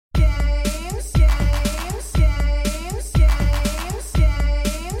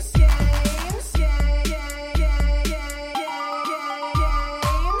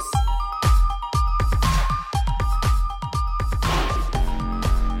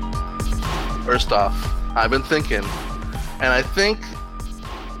First off, I've been thinking, and I think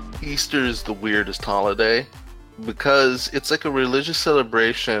Easter is the weirdest holiday because it's like a religious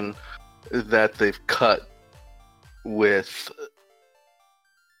celebration that they've cut with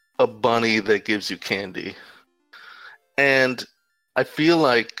a bunny that gives you candy. And I feel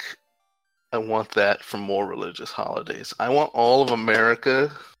like I want that for more religious holidays. I want all of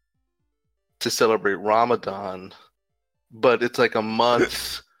America to celebrate Ramadan, but it's like a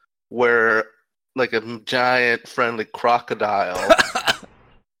month where like a giant friendly crocodile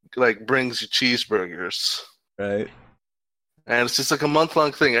like brings you cheeseburgers. Right. And it's just like a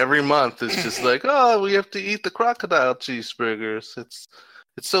month-long thing. Every month it's just like, oh, we have to eat the crocodile cheeseburgers. It's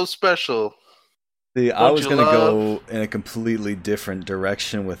so special. See, I was going to go in a completely different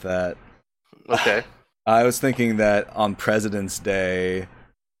direction with that. Okay. I was thinking that on President's Day,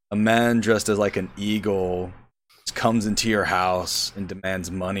 a man dressed as like an eagle comes into your house and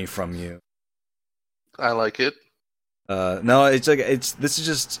demands money from you. I like it. No, this is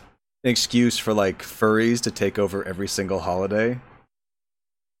just an excuse for like furries to take over every single holiday.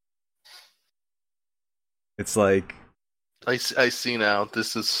 It's like I see now.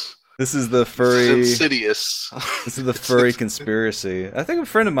 This is the furry. This is insidious. This is the furry conspiracy. I think a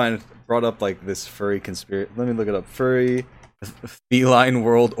friend of mine brought up like this furry conspiracy. Let me look it up. Furry feline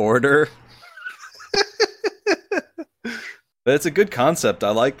world order. But it's a good concept.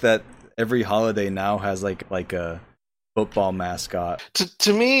 I like that every holiday now has like a football mascot.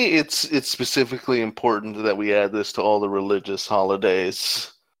 To me, it's specifically important that we add this to all the religious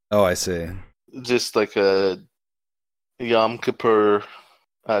holidays. Oh, I see. Just like a Yom Kippur,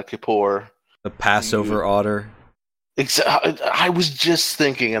 the Passover otter. I was just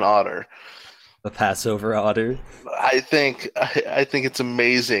thinking an otter. The Passover otter. I think it's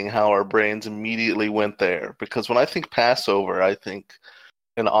amazing how our brains immediately went there, because when I think Passover, I think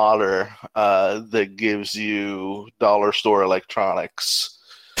an otter that gives you dollar store electronics.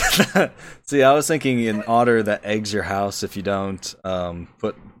 See, I was thinking an otter that eggs your house if you don't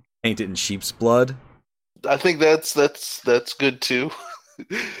paint it in sheep's blood. I think that's good too.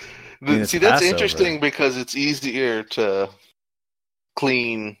 See, that's interesting because it's easier to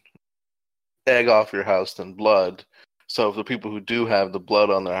clean egg off your house than blood. So if the people who do have the blood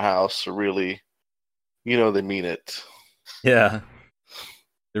on their house are really, they mean it. Yeah.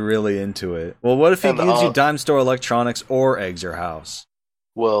 They're really into it. Well, what if he gives you dime store electronics or eggs your house?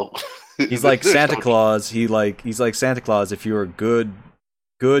 Well, he's like Santa Claus. He's like Santa Claus if you're a good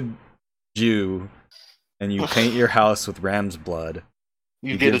Jew and you paint your house with ram's blood.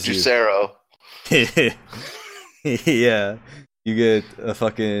 You get a Juicero. Yeah. You get a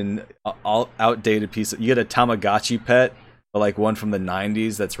fucking outdated piece. You get a Tamagotchi pet, but like one from the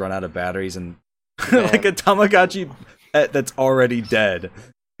 90s that's run out of batteries, and like a Tamagotchi pet that's already dead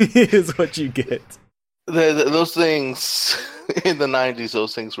is what you get. Those things in the 90s,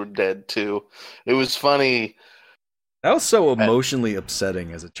 those things were dead too. It was funny. That was so emotionally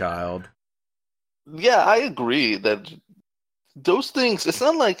upsetting as a child. Yeah, I agree that those things, it's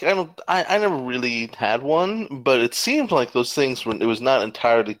not like I never really had one, but it seemed like those things when it was not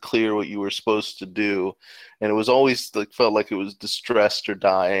entirely clear what you were supposed to do, and it was always like felt like it was distressed or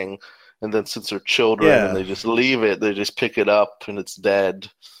dying, and then since they're children and they just leave it, they just pick it up and it's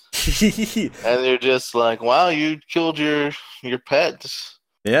dead. And they're just like, wow, you killed your pet.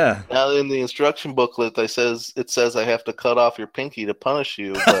 Yeah. Now in the instruction booklet it says I have to cut off your pinky to punish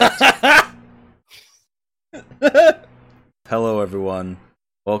you, but hello, everyone.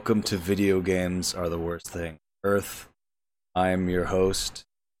 Welcome to Video Games Are the Worst Thing on Earth. I am your host,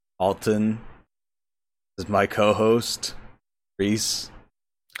 Alton. This is my co-host, Reese.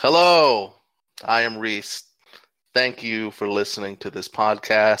 Hello, I am Reese. Thank you for listening to this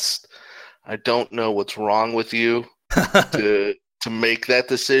podcast. I don't know what's wrong with you to make that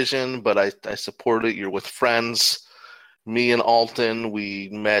decision, but I support it. You're with friends. Me and Alton, we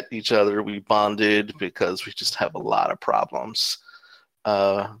met each other, we bonded because we just have a lot of problems,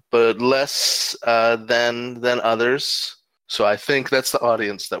 but less than others. So I think that's the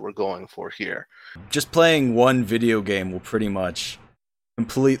audience that we're going for here. Just playing one video game will pretty much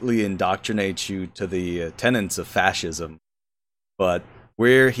completely indoctrinate you to the tenets of fascism. But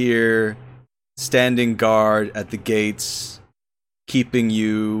we're here standing guard at the gates, keeping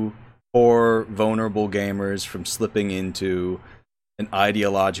you poor, vulnerable gamers from slipping into an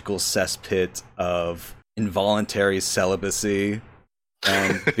ideological cesspit of involuntary celibacy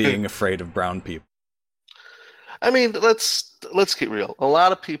and being afraid of brown people. I mean, let's get real. A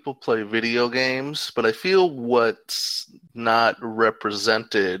lot of people play video games, but I feel what's not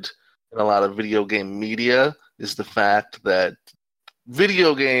represented in a lot of video game media is the fact that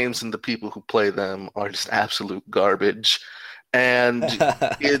video games and the people who play them are just absolute garbage. And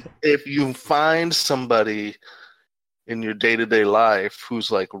if you find somebody in your day-to-day life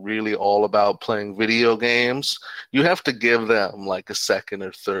who's like really all about playing video games, you have to give them like a second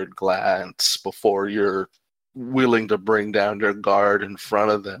or third glance before you're willing to bring down your guard in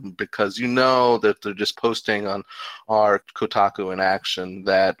front of them, because you know that they're just posting on our Kotaku in Action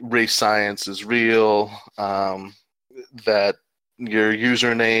that race science is real, that your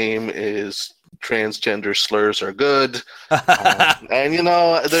username is transgender slurs are good, and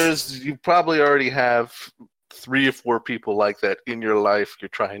you probably already have 3 or 4 people like that in your life you're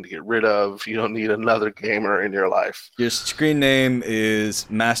trying to get rid of. You don't need another gamer in your life. Your screen name is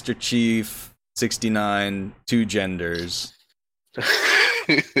Master Chief 69, 2 genders.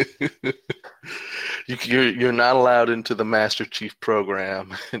 You're not allowed into the Master Chief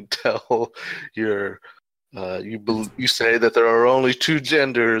program until you say that there are only 2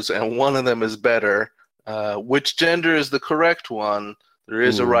 genders and one of them is better. Which gender is the correct one? There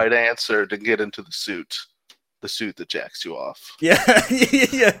is a right answer to get into the suit that jacks you off. Yeah.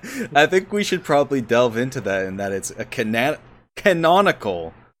 I think we should probably delve into that, and that it's a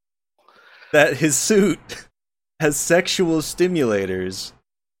canonical that his suit has sexual stimulators,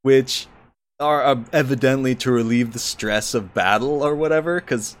 which are evidently to relieve the stress of battle or whatever,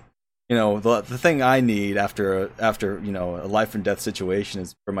 because the thing I need after a life and death situation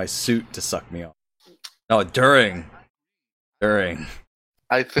is for my suit to suck me off. No, during.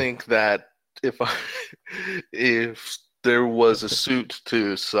 I think that if there was a suit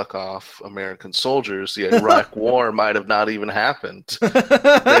to suck off American soldiers, the Iraq War might have not even happened.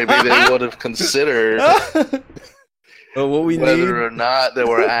 Maybe they would have considered whether or not there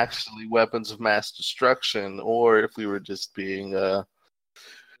were actually weapons of mass destruction, or if we were just being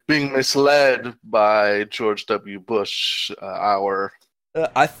misled by George W. Bush, our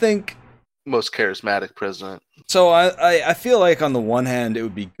I think most charismatic president. So I feel like on the one hand it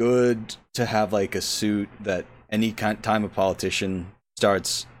would be good to have like a suit that any time a politician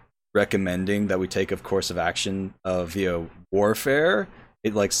starts recommending that we take a course of action via warfare,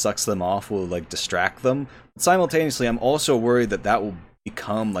 it like sucks them off, will like distract them. But simultaneously, I'm also worried that will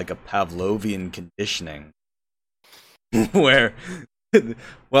become like a Pavlovian conditioning where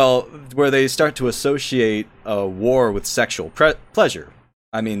they start to associate a war with sexual pleasure.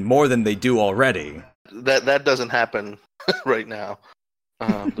 I mean, more than they do already. That doesn't happen right now.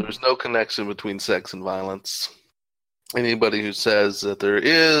 There's no connection between sex and violence. Anybody who says that there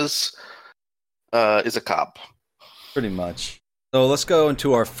is a cop. Pretty much. So let's go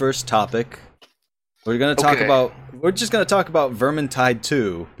into our first topic. We're just going to talk about Vermintide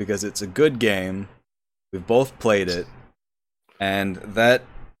 2 because it's a good game. We've both played it. And the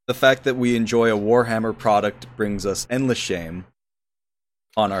fact that we enjoy a Warhammer product brings us endless shame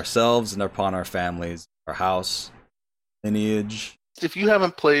on ourselves and upon our families, our house, lineage. If you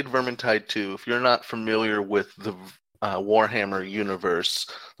haven't played Vermintide 2, if you're not familiar with the Warhammer universe,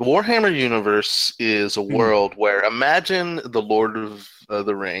 the Warhammer universe is a world where, imagine the Lord of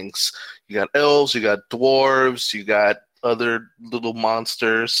the Rings. You got elves, you got dwarves, you got other little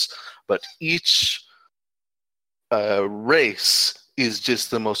monsters, but each race is just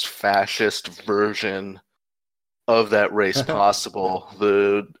the most fascist version of that race possible.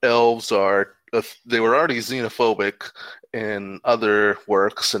 The elves they were already xenophobic in other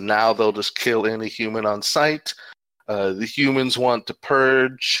works, and now they'll just kill any human on sight. The humans want to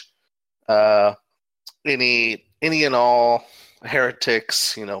purge any and all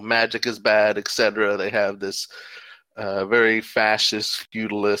heretics. Magic is bad, etc. They have this very fascist,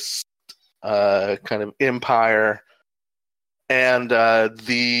 feudalist kind of empire, and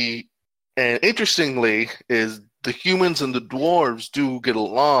interestingly is the humans and the dwarves do get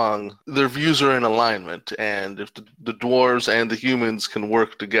along. Their views are in alignment, and if the dwarves and the humans can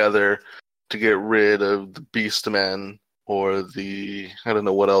work together to get rid of the Beastmen or the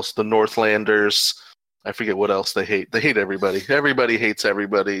Northlanders. I forget what else they hate. They hate everybody. Everybody hates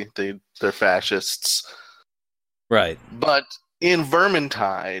everybody. They're fascists. Right. But in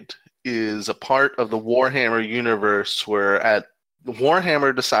Vermintide is a part of the Warhammer universe where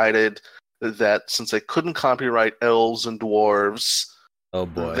Warhammer decided that since they couldn't copyright elves and dwarves, oh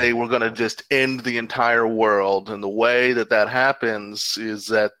boy, they were going to just end the entire world. And the way that happens is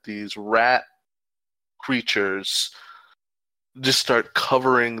that these rat creatures just start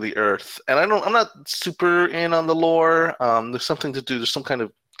covering the earth. And I'm not super in on the lore. There's something to do. There's some kind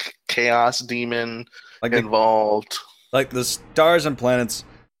of chaos demon involved. The stars and planets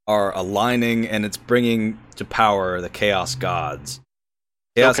are aligning, and it's bringing to power the chaos gods.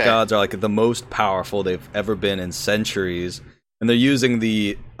 Chaos gods are the most powerful they've ever been in centuries, And they're using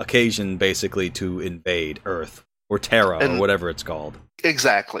the occasion basically to invade Earth or Terra or whatever it's called.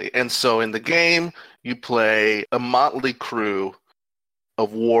 Exactly. And so in the game, you play a motley crew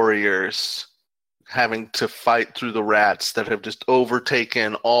of warriors having to fight through the rats that have just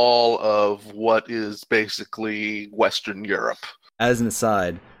overtaken all of what is basically Western Europe. As an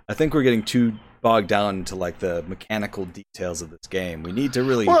aside, I think we're getting too bogged down into like the mechanical details of this game. We need to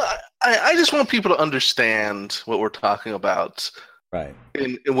really... Well, I just want people to understand what we're talking about. Right.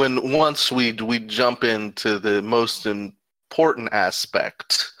 And once we jump into the most important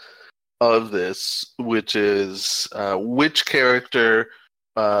aspect of this, which is which character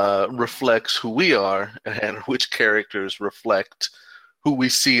reflects who we are and which characters reflect who we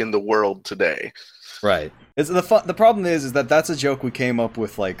see in the world today. Right. The problem is that that's a joke we came up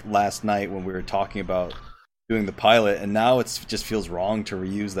with like last night when we were talking about doing the pilot, and now it just feels wrong to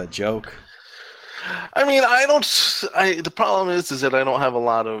reuse that joke. I mean, the problem is that I don't have a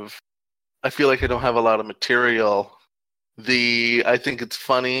lot of... I feel like I don't have a lot of material. I think it's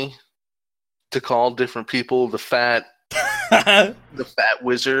funny to call different people the fat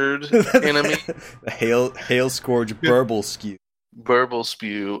wizard enemy. The hail scourge burble spew. Burble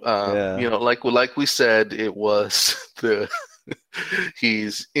spew. You know, like we said, it was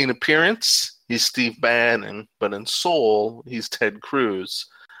he's in appearance, he's Steve Bannon, but in soul, he's Ted Cruz.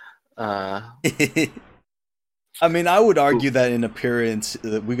 I mean, I would argue that in appearance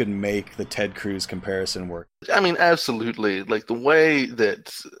that we could make the Ted Cruz comparison work. I mean, absolutely. Like the way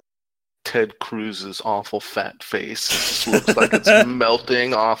that Ted Cruz's awful fat face just looks like it's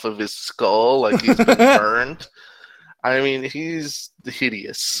melting off of his skull, like he's been burned. I mean, he's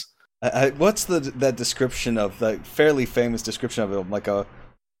hideous. What's that description of that fairly famous description of him? Like a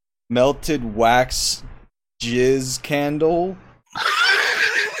melted wax jizz candle?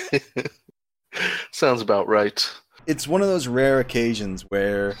 Sounds about right. It's one of those rare occasions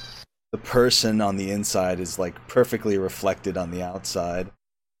where the person on the inside is like perfectly reflected on the outside.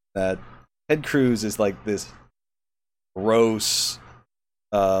 That Ted Cruz is like this gross,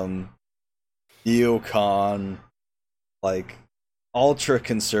 neocon, like ultra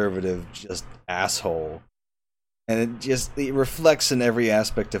conservative, just asshole, and it reflects in every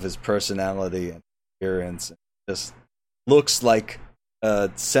aspect of his personality and appearance. It just looks like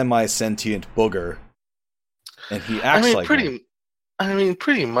a semi-sentient booger, and he acts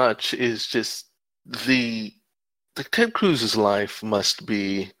pretty much is just the Ted Cruz's life must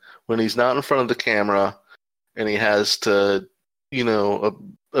be when he's not in front of the camera and he has to, you know,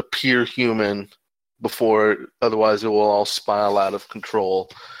 appear human before otherwise it will all spiral out of control.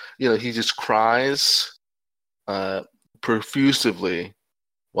 You know, he just cries profusively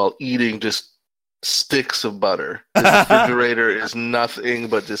while eating just sticks of butter. His refrigerator is nothing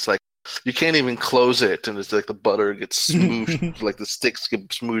but just like, you can't even close it, and it's like the butter gets smooshed, like the sticks get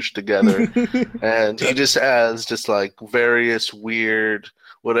smooshed together, and he just has just like various weird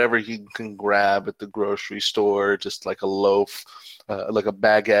whatever he can grab at the grocery store, just like a loaf, like a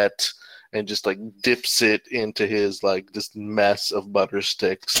baguette, and just like dips it into his like this mess of butter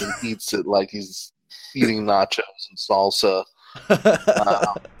sticks and eats it like he's eating nachos and salsa.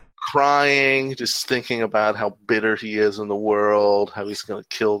 Crying, just thinking about how bitter he is in the world, how he's going to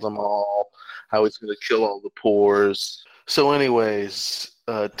kill them all, how he's going to kill all the poors. So anyways,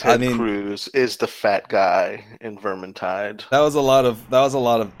 Ted Cruz is the fat guy in Vermintide. That was a lot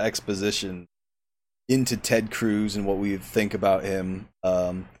of exposition into Ted Cruz and what we think about him.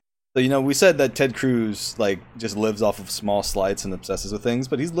 So, you know, we said that Ted Cruz like just lives off of small slights and obsesses with things,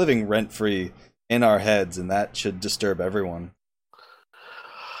 but he's living rent-free in our heads, and that should disturb everyone.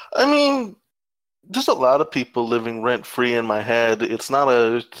 I mean, there's a lot of people living rent-free in my head. It's not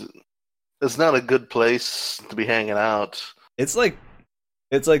a good place to be hanging out. It's like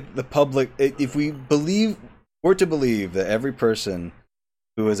the public. If we're to believe that every person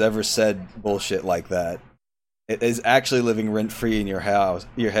who has ever said bullshit like that is actually living rent-free in your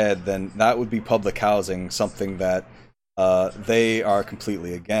head, then that would be public housing, something that they are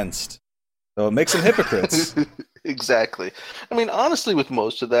completely against. So it makes them hypocrites. Exactly. I mean, honestly, with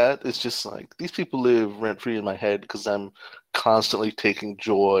most of that, it's just like these people live rent-free in my head because I'm constantly taking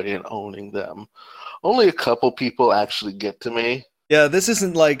joy in owning them. Only a couple people actually get to me. Yeah, this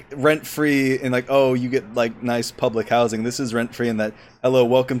isn't like rent-free and like, oh, you get like nice public housing. This is rent-free in that, hello,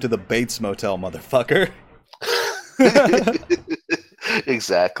 welcome to the Bates Motel, motherfucker.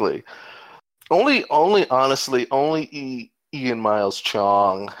 Exactly. Only Ian Miles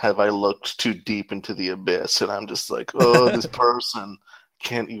Chong have I looked too deep into the abyss, and I'm just like, oh, this person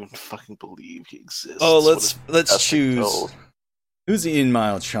can't even fucking believe he exists. Oh, let's choose. Who's Ian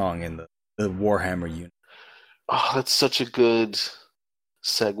Miles Chong in the Warhammer unit? Oh, that's such a good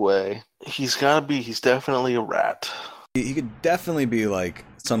segue. He's definitely a rat. He could definitely be like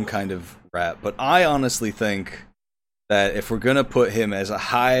some kind of rat, but I honestly think that if we're gonna put him as a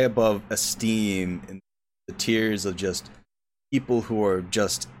high above esteem in the tiers of just people who are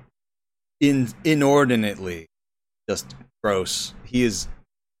just inordinately just gross, he is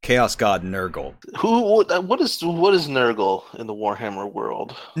Chaos God Nurgle. What is Nurgle in the Warhammer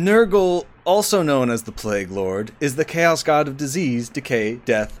world? Nurgle, also known as the Plague Lord, is the chaos god of disease, decay,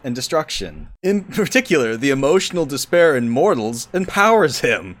 death, and destruction. In particular, the emotional despair in mortals empowers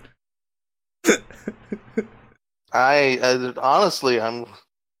him. I honestly, I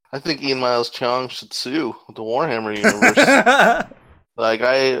think Ian Miles Chong should sue the Warhammer universe. Like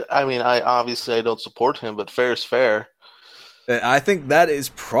I obviously I don't support him, but fair is fair. I think that is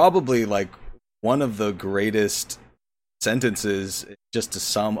probably like one of the greatest sentences just to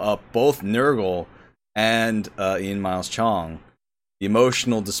sum up both Nurgle and Ian Miles Chong. The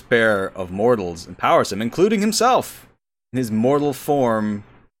emotional despair of mortals empowers him, including himself. In his mortal form,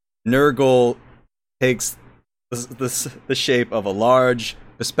 Nurgle takes the shape of a large,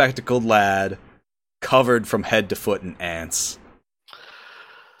 bespectacled lad covered from head to foot in ants.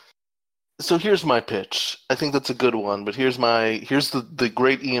 So here's my pitch. I think that's a good one, but here's the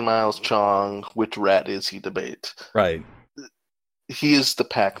great Ian Miles Chong, which rat is he debate. Right. He is the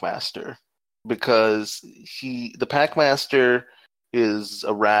Packmaster because the Packmaster is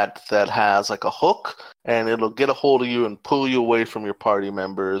a rat that has like a hook and it'll get a hold of you and pull you away from your party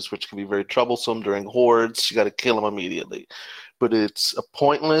members, which can be very troublesome during hordes. You got to kill them immediately. But it's a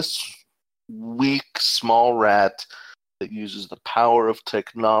pointless, weak, small rat that uses the power of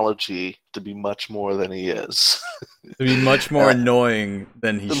technology to be much more than he is. To be much more annoying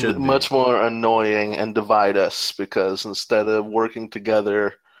than he should be. Much more annoying and divide us, because instead of working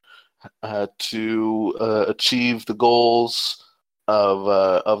together to achieve the goals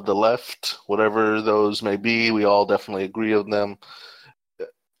of the left, whatever those may be, we all definitely agree on them.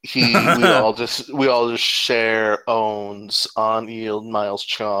 We all just share owns on Ian Miles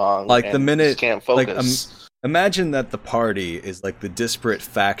Chong. Like the minute can't focus. Like, imagine that the party is like the disparate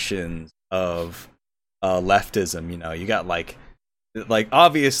factions of leftism. You know, you got like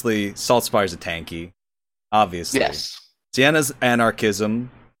obviously Saltspire's a tanky, obviously. Yes. Sienna's anarchism.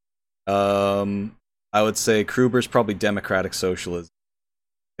 I would say Kruber's probably democratic socialism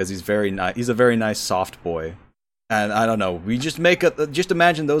because he's very nice. He's a very nice soft boy. And I don't know. We just just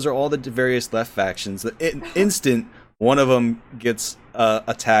imagine those are all the various left factions. The instant one of them gets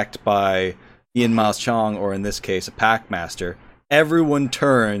attacked by Ian Miles Chong, or in this case, a Packmaster, everyone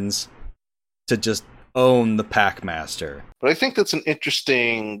turns to just own the Packmaster. But I think that's an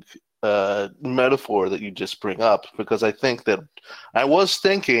interesting metaphor that you just bring up, because I think that I was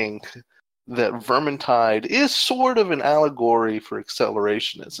thinking that Vermintide is sort of an allegory for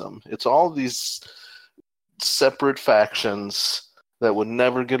accelerationism. It's all these separate factions that would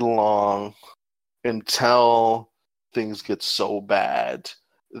never get along until things get so bad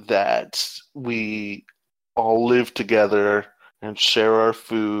that we all live together and share our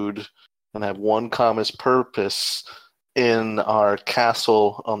food and have one common purpose in our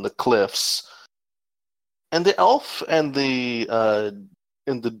castle on the cliffs. And the elf and the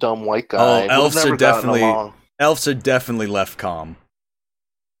dumb white guy. Oh, elves are definitely left com.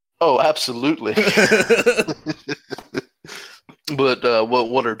 Oh, absolutely. But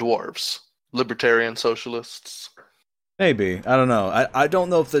what are dwarves? Libertarian socialists? Maybe. I don't know. I don't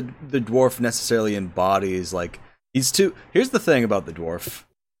know if the dwarf necessarily embodies, like, he's too... Here's the thing about the dwarf.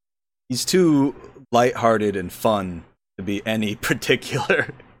 He's too lighthearted and fun to be any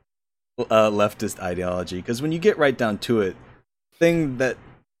particular leftist ideology. Because when you get right down to it, the thing that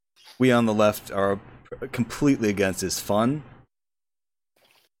we on the left are completely against is fun.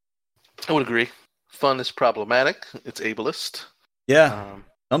 I would agree. Fun is problematic. It's ableist. Yeah.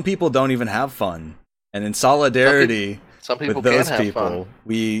 Some people don't even have fun. And in solidarity some people with those can have people,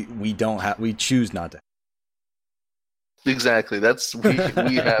 fun. we choose not to. Exactly.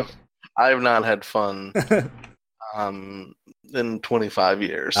 We have. I have not had fun in 25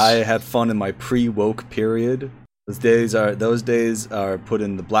 years. I had fun in my pre-woke period. Those days are put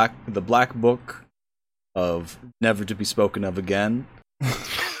in the black book of never to be spoken of again.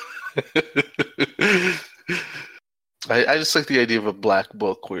 I just like the idea of a black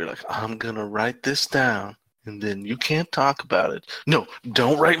book where you're like, I'm gonna write this down, and then you can't talk about it. No,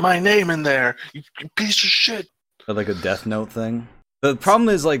 don't write my name in there, you piece of shit. Or like a Death Note thing. The problem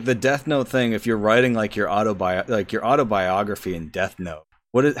is, like, the Death Note thing, if you're writing like your autobiography in Death Note,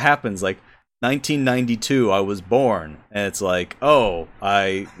 what happens? Like, 1992, I was born, and it's like, oh,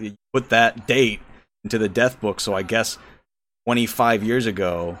 I put that date into the death book, so I guess 25 years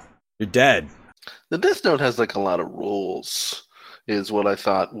ago, you're dead. The Death Note has like a lot of rules, is what I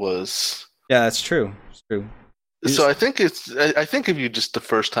thought was. Yeah, that's true. It's true. So I think if you just the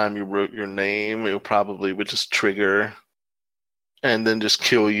first time you wrote your name, it probably would just trigger and then just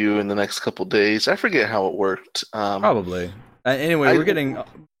kill you in the next couple days. I forget how it worked. Probably. Anyway, we're getting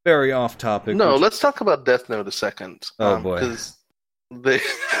very off topic. No, let's talk about Death Note a second. Oh boy. Because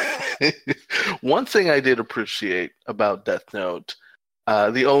one thing I did appreciate about Death Note,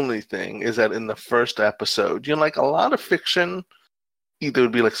 the only thing is that in the first episode, like a lot of fiction, either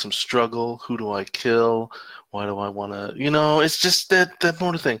would be like some struggle, who do I kill? Why do I want to, it's just that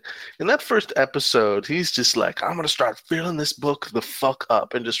more thing. In that first episode, he's just like, I'm going to start filling this book the fuck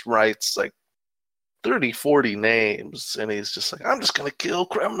up, and just writes like 30, 40 names. And he's just like, I'm just going to kill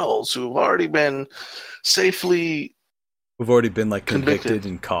criminals who have already been safely We've already been like convicted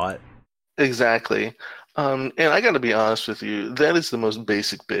and caught. Exactly. And I got to be honest with you, that is the most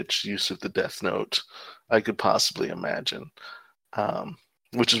basic bitch use of the Death Note I could possibly imagine.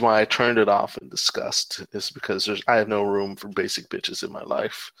 Which is why I turned it off in disgust, is because I have no room for basic bitches in my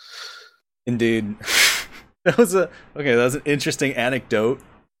life. Indeed. That was an interesting anecdote.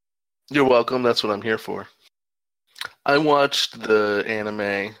 You're welcome. That's what I'm here for. I watched the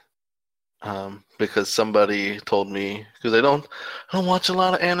anime because somebody told me, because I don't watch a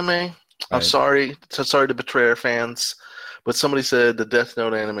lot of anime. Right. I'm sorry to betray our fans, but somebody said the Death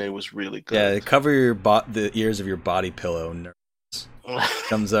Note anime was really good. Yeah, cover the ears of your body pillow, nerds.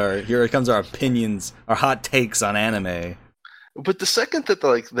 Here comes our opinions, our hot takes on anime. But the second that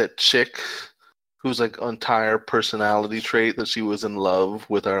that chick, whose like entire personality trait that she was in love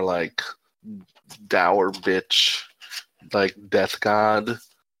with our like dour bitch, like death god,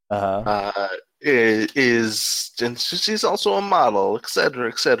 is, and she's also a model, etc.,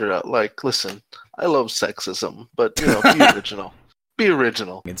 etc. Like, listen, I love sexism, but be original. Be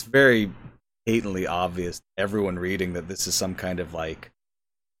original. It's very patently obvious to everyone reading that this is some kind of like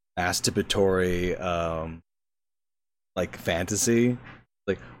masturbatory like fantasy.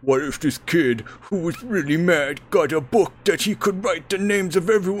 Like, what if this kid who was really mad got a book that he could write the names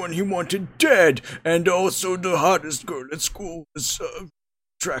of everyone he wanted dead, and also the hottest girl at school was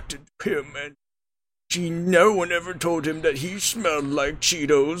attracted to him, and no one ever told him that he smelled like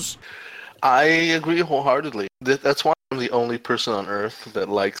Cheetos. I agree wholeheartedly. That's why I'm the only person on Earth that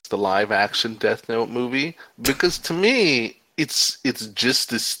likes the live-action Death Note movie, because to me, it's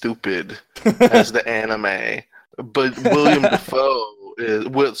just as stupid as the anime. But Willem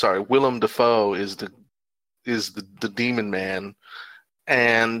Dafoe is the Demon Man,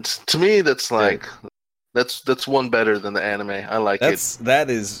 and to me, that's like that's one better than the anime. I like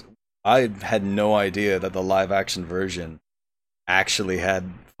it. I had no idea that the live-action version actually had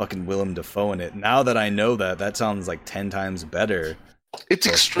fucking Willem Dafoe in it. Now that I know that sounds like 10 times better. It's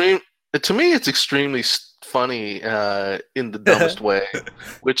extreme. To me, it's extremely funny in the dumbest way,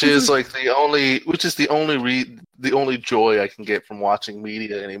 which is like the only joy I can get from watching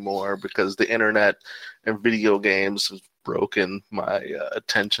media anymore, because the internet and video games have broken my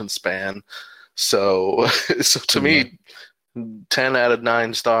attention span. So to me, 10 out of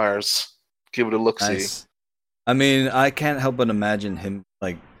 9 stars. Give it a look-see. Nice. I mean, I can't help but imagine him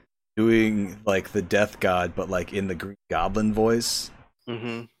like doing like the Death God, but like in the Green Goblin voice.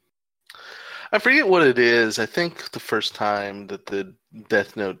 Mm-hmm. I forget what it is. I think the first time that the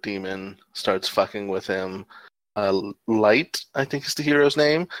Death Note demon starts fucking with him, Light, I think is the hero's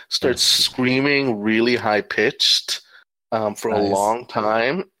name, starts screaming really high pitched for a long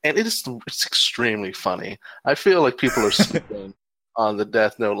time, and it's extremely funny. I feel like people are sleeping on the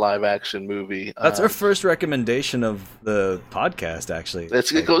Death Note live action movie. That's our first recommendation of the podcast, actually.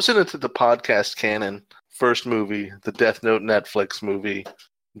 It goes into the podcast canon. First movie, the Death Note Netflix movie.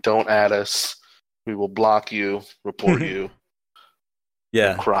 Don't add us. We will block you, report you.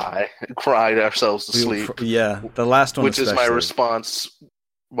 Yeah. Cry ourselves to sleep. The last one, which especially is my response.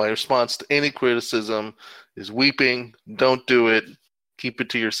 My response to any criticism is weeping. Don't do it. Keep it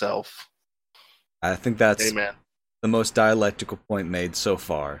to yourself. I think that's Amen. The most dialectical point made so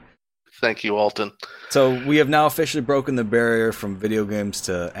far. Thank you, Alton. So we have now officially broken the barrier from video games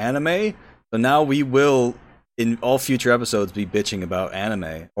to anime. So now we will, in all future episodes, be bitching about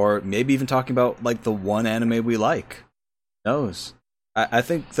anime, or maybe even talking about like the one anime we like. Who knows? I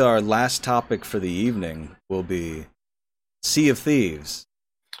think our last topic for the evening will be Sea of Thieves.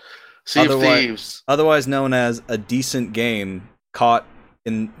 Otherwise known as a decent game caught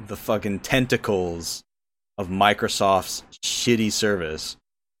in the fucking tentacles of Microsoft's shitty service.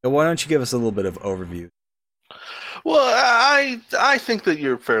 So why don't you give us a little bit of overview? Well, I think that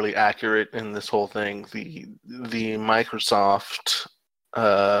you're fairly accurate in this whole thing. The Microsoft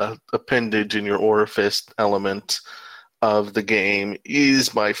appendage in your orifice element of the game is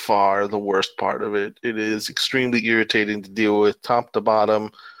by far the worst part of it. It is extremely irritating to deal with, top to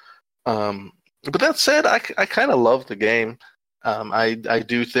bottom. But that said, I kind of love the game. I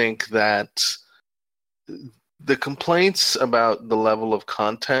do think that the complaints about the level of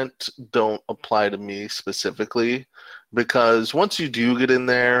content don't apply to me specifically because once you do get in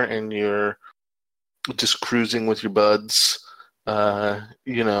there and you're just cruising with your buds,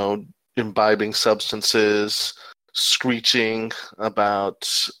 you know, imbibing substances, screeching about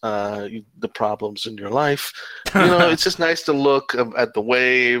the problems in your life. You know, it's just nice to look at the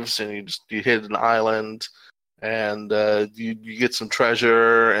waves, and you hit an island, and you get some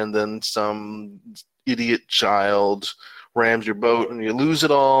treasure, and then some idiot child rams your boat, and you lose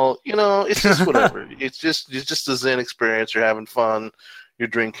it all. You know, it's just whatever. It's just a Zen experience. You're having fun. You're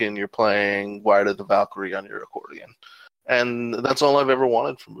drinking. You're playing Wire to the Valkyrie on your accordion. And that's all I've ever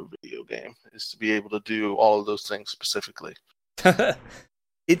wanted from a video game, is to be able to do all of those things specifically.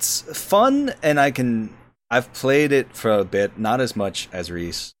 It's fun, and I've played it for a bit, not as much as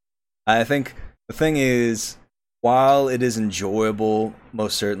Reese. I think the thing is, while it is enjoyable,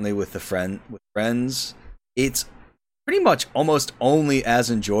 most certainly with friends, it's pretty much almost only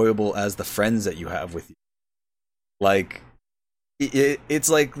as enjoyable as the friends that you have with you. Like, it's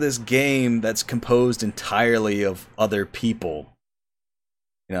like this game that's composed entirely of other people.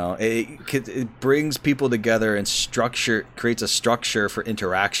 You know, it brings people together and creates a structure for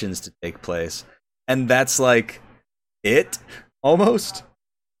interactions to take place, and that's like it almost.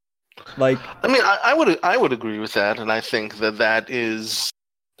 Like, I mean, I would agree with that, and I think that that is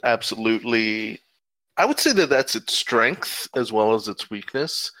absolutely. I would say that that's its strength as well as its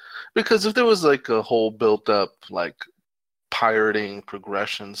weakness, because if there was like a whole built up like pirating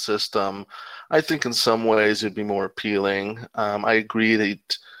progression system, I think in some ways it'd be more appealing. I agree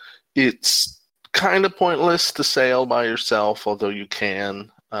that it's kind of pointless to sail by yourself, although you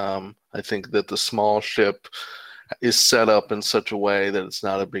can. I think that the small ship is set up in such a way that it's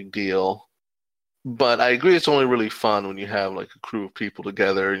not a big deal. But I agree it's only really fun when you have like a crew of people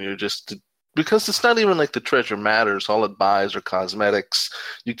together and you're just because it's not even like the treasure matters. All it buys are cosmetics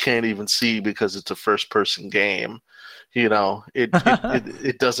you can't even see because it's a first person game. You know,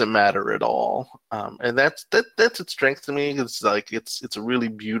 it doesn't matter at all. And that's its strength to me. It's like it's a really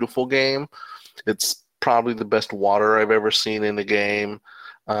beautiful game. It's probably the best water I've ever seen in a game.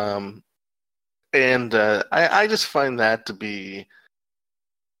 Um, and I just find that to be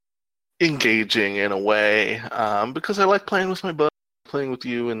engaging in a way because I like playing with my buddies, playing with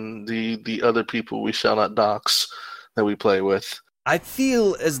you and the other people we shall not dox that we play with. I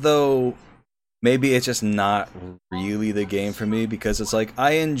feel as though maybe it's just not really the game for me, because it's like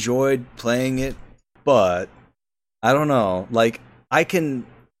I enjoyed playing it, but I don't know. Like, I can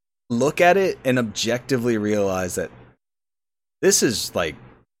look at it and objectively realize that this is like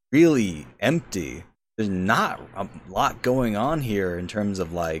really empty. There's not a lot going on here in terms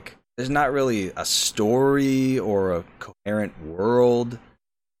of like, there's not really a story or a coherent world.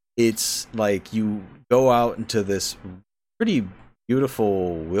 It's like you go out into this pretty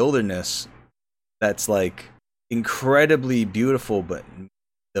beautiful wilderness that's like incredibly beautiful, but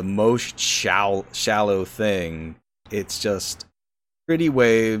the most shallow thing. It's just pretty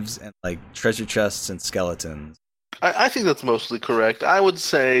waves and like treasure chests and skeletons. I think that's mostly correct. I would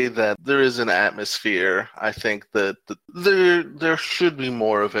say that there is an atmosphere. I think that there should be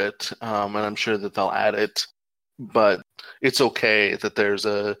more of it, and I'm sure that they'll add it. But it's okay that there's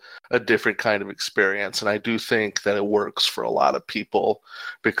a different kind of experience, and I do think that it works for a lot of people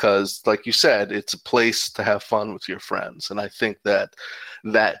because, like you said, it's a place to have fun with your friends, and I think that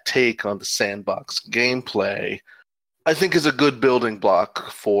that take on the sandbox gameplay I think is a good building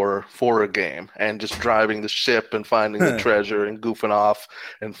block for a game, and just driving the ship and finding the treasure and goofing off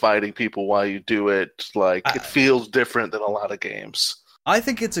and fighting people while you do it. Like, it feels different than a lot of games. I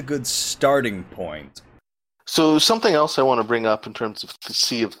think it's a good starting point. So something else I want to bring up in terms of the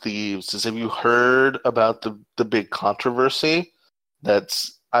Sea of Thieves is, have you heard about the big controversy?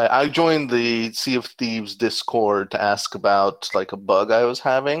 I joined the Sea of Thieves Discord to ask about like a bug I was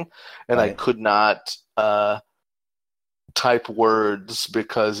having, and I could not type words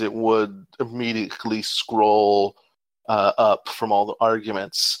because it would immediately scroll up from all the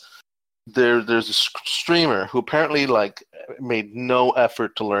arguments. There's a streamer who apparently like made no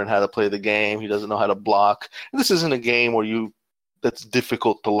effort to learn how to play the game. He doesn't know how to block. And this isn't a game where that's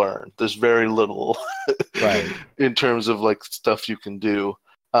difficult to learn. There's very little right. in terms of like stuff you can do.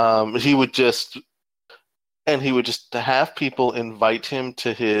 He would just and he would just have people invite him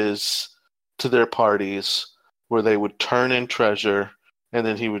to their parties where they would turn in treasure, and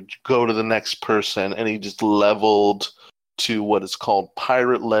then he would go to the next person, and he just leveled to what is called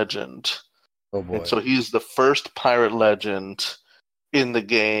Pirate Legend. Oh boy. And so he's the first Pirate Legend in the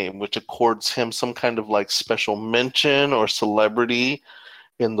game, which accords him some kind of like special mention or celebrity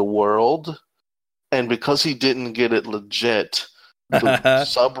in the world. And because he didn't get it legit, the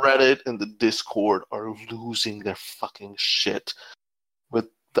subreddit and the Discord are losing their fucking shit. With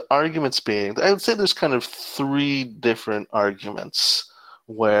the arguments being, I would say there's kind of three different arguments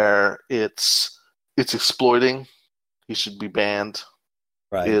where it's exploiting, he should be banned,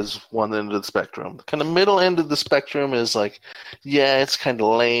 Right. is one end of the spectrum. The kind of middle end of the spectrum is like, yeah, it's kind of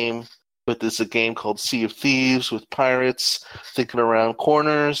lame, but there's a game called Sea of Thieves with pirates thinking around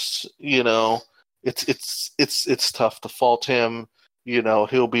corners. You know, it's tough to fault him. You know,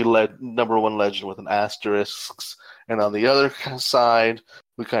 he'll be number one legend with an asterisk. And on the other side,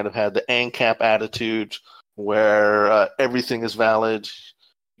 we kind of had the ANCAP attitude where everything is valid.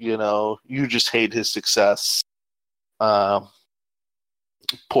 You know, you just hate his success.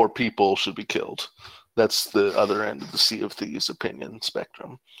 Poor people should be killed. That's the other end of the Sea of Thieves opinion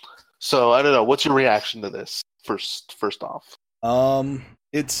spectrum. So I don't know. What's your reaction to this? First off,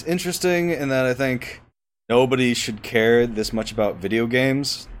 it's interesting in that I think nobody should care this much about video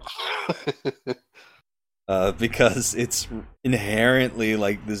games, because it's inherently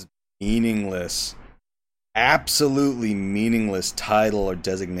like this meaningless, absolutely meaningless title or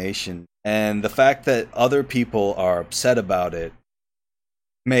designation, and the fact that other people are upset about it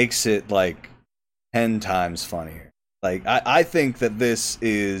makes it like 10 times funnier. Like I think that this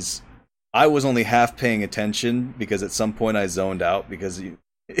is, I was only half paying attention because at some point I zoned out because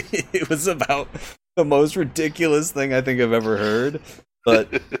it was about the most ridiculous thing I think I've ever heard.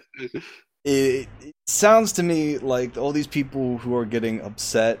 But it sounds to me like all these people who are getting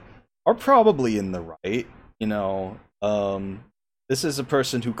upset are probably in the right. You know, this is a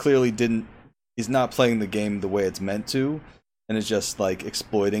person who clearly is not playing the game the way it's meant to, and is just like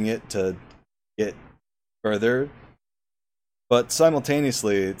exploiting it to get further. But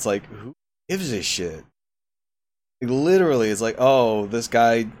simultaneously, it's like, who gives a shit? Like, literally, it's like, oh, this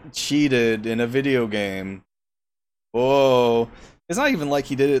guy cheated in a video game. Whoa. It's not even like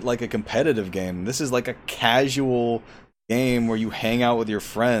he did it like a competitive game. This is like a casual game where you hang out with your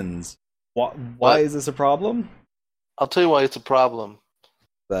friends. Why is this a problem? I'll tell you why it's a problem.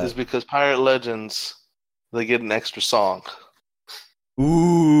 It's because Pirate Legends, they get an extra song.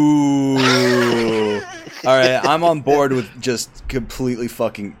 Ooh. All right, I'm on board with just completely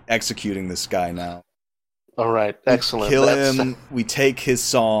fucking executing this guy now. All right, excellent. We kill him, we take his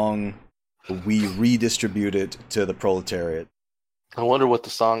song, we redistribute it to the proletariat. I wonder what the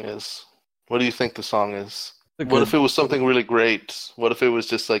song is. What do you think the song is? What if it was something really great? What if it was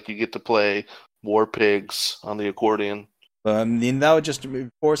just like you get to play War Pigs on the accordion? I mean, that would just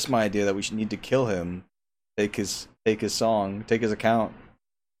reinforce my idea that we should need to kill him, take his song, take his account,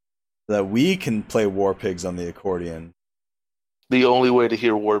 so that we can play War Pigs on the accordion. The only way to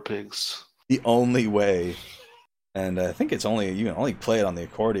hear War Pigs. The only way. And I think you can only play it on the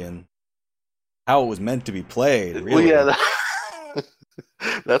accordion. How it was meant to be played, really. Well, yeah,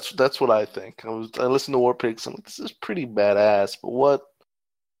 that's what I think. I listened to War Pigs, I'm like, this is pretty badass, but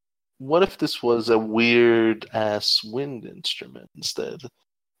what if this was a weird ass wind instrument instead?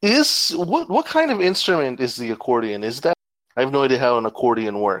 What kind of instrument is the accordion? Is that, I have no idea how an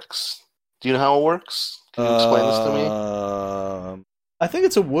accordion works. Do you know how it works? Can you explain this to me? I think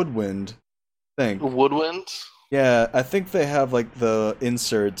it's a woodwind thing. A woodwind? Yeah, I think they have like the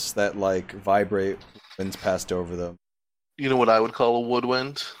inserts that like vibrate when winds passed over them. You know what I would call a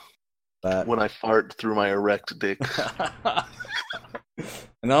woodwind? That. When I fart through my erect dick.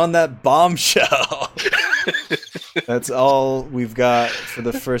 And on that bombshell, that's all we've got for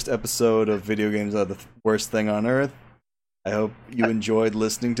the first episode of Video Games Are the Worst Thing on Earth. I hope you enjoyed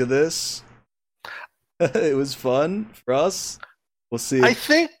listening to this. It was fun for us. We'll see. I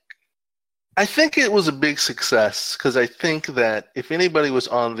think it was a big success because I think that if anybody was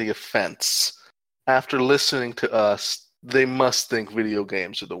on the offense after listening to us, they must think video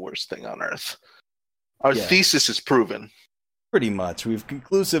games are the worst thing on earth. Our thesis is proven. Pretty much. We've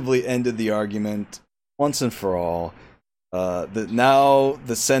conclusively ended the argument once and for all. That now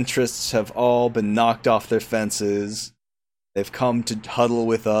the centrists have all been knocked off their fences. They've come to huddle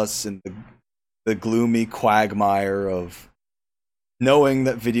with us in the gloomy quagmire of knowing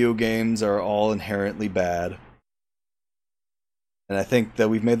that video games are all inherently bad. And I think that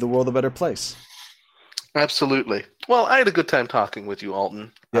we've made the world a better place. Absolutely. Well, I had a good time talking with you,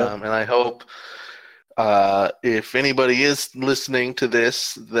 Alton. Yep. And I hope If anybody is listening to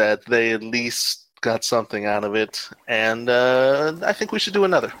this, that they at least got something out of it, and I think we should do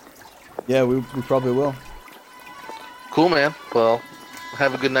another. Yeah, we probably will. Cool, man. Well,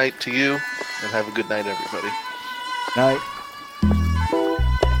 have a good night to you, and have a good night, everybody. Night.